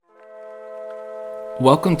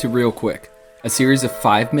Welcome to Real Quick, a series of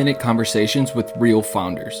 5-minute conversations with real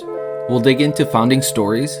founders. We'll dig into founding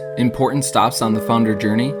stories, important stops on the founder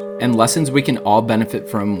journey, and lessons we can all benefit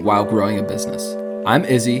from while growing a business. I'm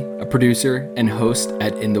Izzy, a producer and host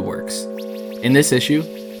at In the Works. In this issue,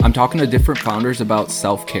 I'm talking to different founders about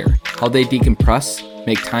self-care, how they decompress,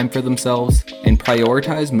 make time for themselves, and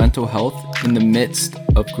prioritize mental health in the midst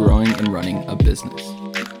of growing and running a business.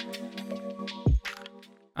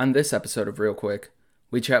 On this episode of Real Quick,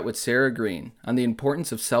 we chat with Sarah Green on the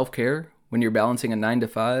importance of self-care when you're balancing a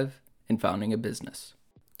 9-to-5 and founding a business.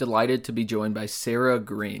 Delighted to be joined by Sarah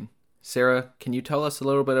Green. Sarah, can you tell us a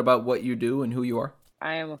little bit about what you do and who you are?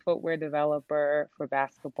 I am a footwear developer for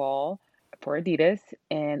basketball for Adidas,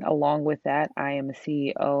 and along with that, I am a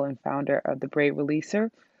CEO and founder of the Braid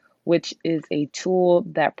Releaser, which is a tool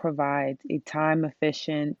that provides a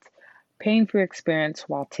time-efficient, pain-free experience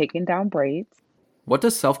while taking down braids. What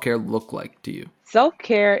does self-care look like to you?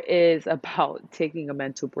 Self-care is about taking a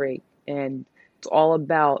mental break, and it's all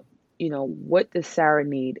about, what does Sarah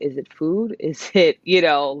need? Is it food? Is it,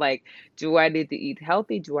 do I need to eat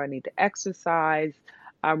healthy? Do I need to exercise?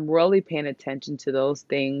 I'm really paying attention to those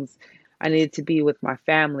things. I need to be with my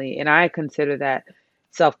family, and I consider that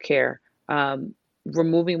self-care.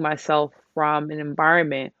 Removing myself from an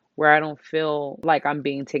environment where I don't feel like I'm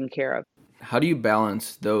being taken care of. How do you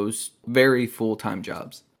balance those very full-time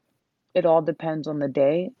jobs? It all depends on the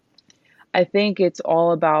day. I think it's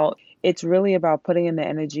really about putting in the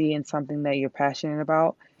energy in something that you're passionate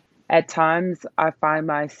about. At times, I find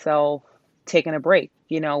myself taking a break,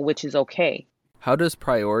 which is okay. How does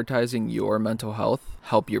prioritizing your mental health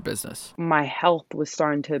help your business? My health was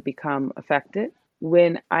starting to become affected.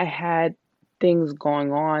 When I had things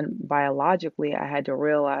going on biologically, I had to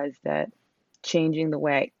realize that changing the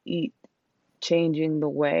way I eat, changing the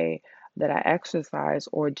way that I exercise,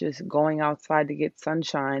 or just going outside to get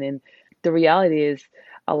sunshine. And the reality is,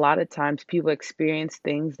 a lot of times people experience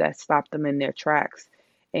things that stop them in their tracks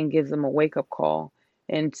and gives them a wake up call.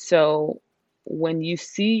 And so when you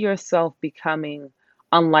see yourself becoming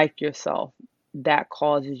unlike yourself, that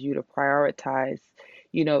causes you to prioritize,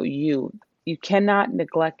 you cannot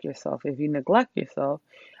neglect yourself. If you neglect yourself,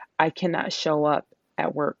 I cannot show up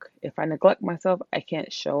at work. If I neglect myself, I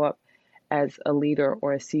can't show up as a leader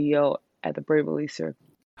or a CEO at the Brave Releaser.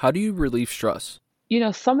 How do you relieve stress?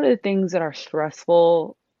 Some of the things that are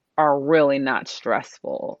stressful are really not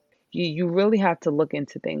stressful. You really have to look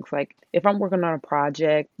into things. Like if I'm working on a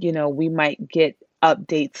project, we might get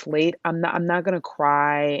updates late. I'm not gonna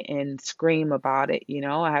cry and scream about it.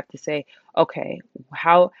 I have to say, okay,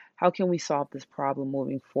 how can we solve this problem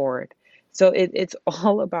moving forward? So it's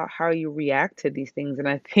all about how you react to these things. And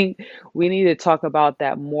I think we need to talk about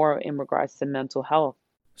that more in regards to mental health.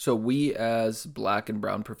 So we as Black and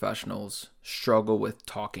brown professionals struggle with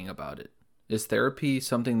talking about it. Is therapy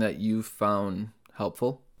something that you've found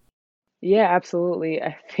helpful? Yeah, absolutely.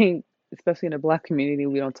 I think, especially in the Black community,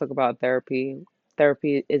 we don't talk about therapy.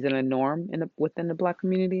 Therapy isn't a norm within the Black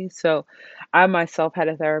community. So, I myself had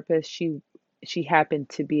a therapist. She happened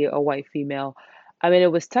to be a white female. I mean,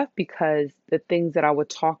 it was tough because the things that I would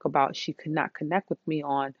talk about, she could not connect with me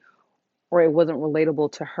on, or it wasn't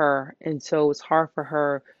relatable to her. And so it was hard for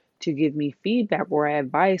her to give me feedback or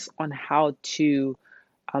advice on how to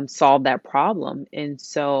solve that problem. And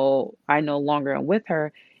so I no longer am with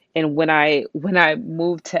her. And when I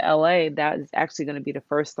moved to LA, that is actually going to be the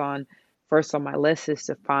first on my list is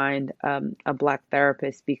to find a Black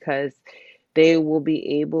therapist because they will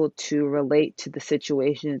be able to relate to the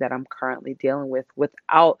situations that I'm currently dealing with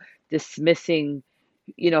without dismissing,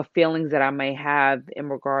 feelings that I may have in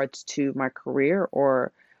regards to my career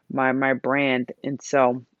or my brand. And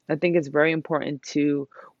so I think it's very important to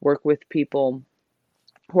work with people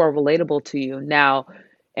who are relatable to you. Now,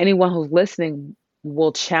 anyone who's listening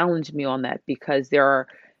will challenge me on that because there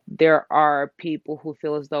are people who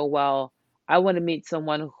feel as though, well, I want to meet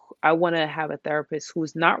someone I want to have a therapist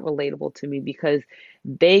who's not relatable to me because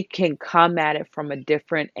they can come at it from a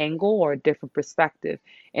different angle or a different perspective.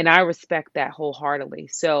 And I respect that wholeheartedly.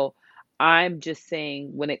 So I'm just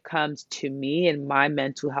saying when it comes to me and my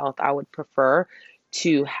mental health, I would prefer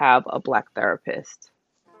to have a Black therapist.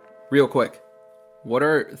 Real quick, what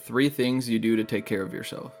are 3 things you do to take care of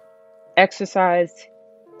yourself? Exercise,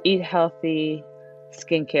 eat healthy,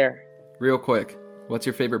 skincare. Real quick, what's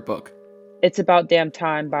your favorite book? It's About Damn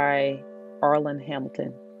Time by Arlen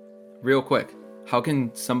Hamilton. Real quick, how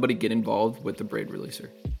can somebody get involved with the Braid Releaser?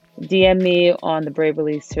 DM me on the Brave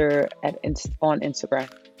Releaser on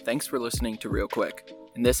Instagram. Thanks for listening to Real Quick.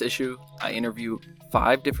 In this issue, I interview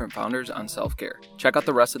 5 different founders on self-care. Check out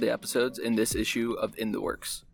the rest of the episodes in this issue of In the Works.